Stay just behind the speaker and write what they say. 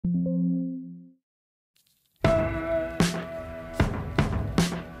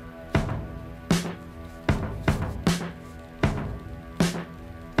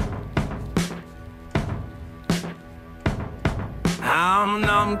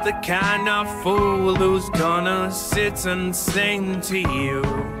I'm the kind of fool who's gonna sit and sing to you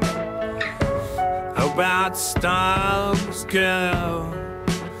about stars, girl.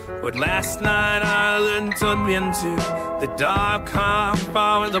 But last night I learned into the dark half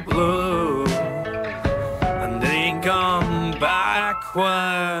of the blue, and they ain't gone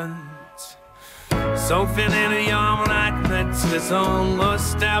backwards. Something in your magnetism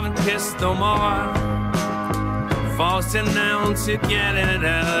must have kissed no more, forcing down to get it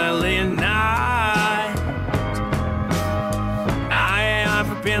early night. I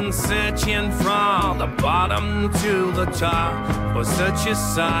have been searching from the bottom to the top for such a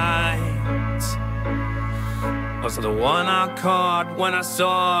sight. Was the one I caught when I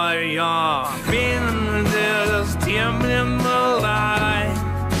saw your fingers dim in the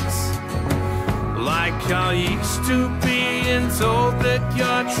lights, like I used to being told that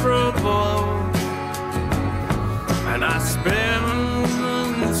you're troubled. And I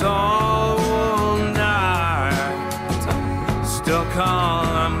spent all night stuck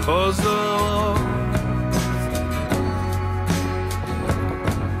on puzzle.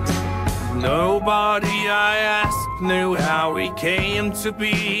 Nobody I asked knew how we came to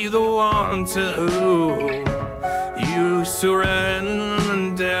be the one to whom you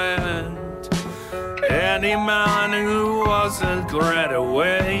surrendered. Any man who wasn't led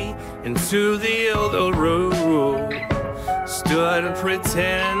away into the other room stood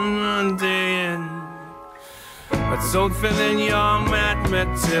pretending. But something in your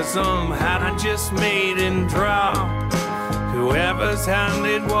magnetism had I just made him drop whoever's hand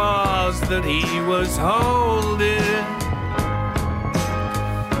it was that he was holding.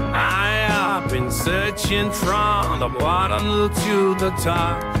 I have been searching from the bottom to the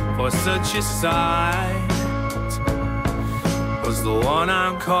top for such a sight. Was the one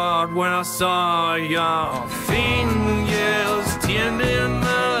I caught when I saw your fingers tending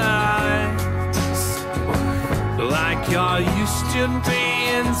the lights, like you're used to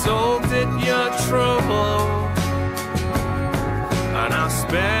being told that you're troubled. And I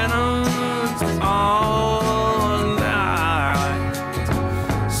spent all night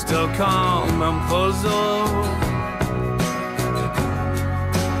stuck on a puzzle.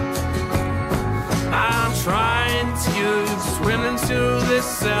 I'm trying to swim into this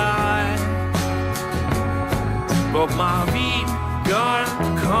side, but my feet got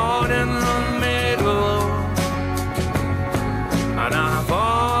caught in the middle, and I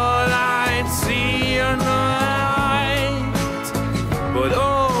thought I'd see you night, but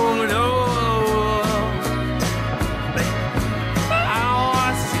oh no, I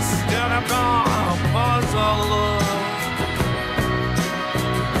was just stuck on a puzzle.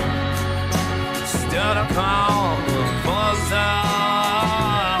 Stuck on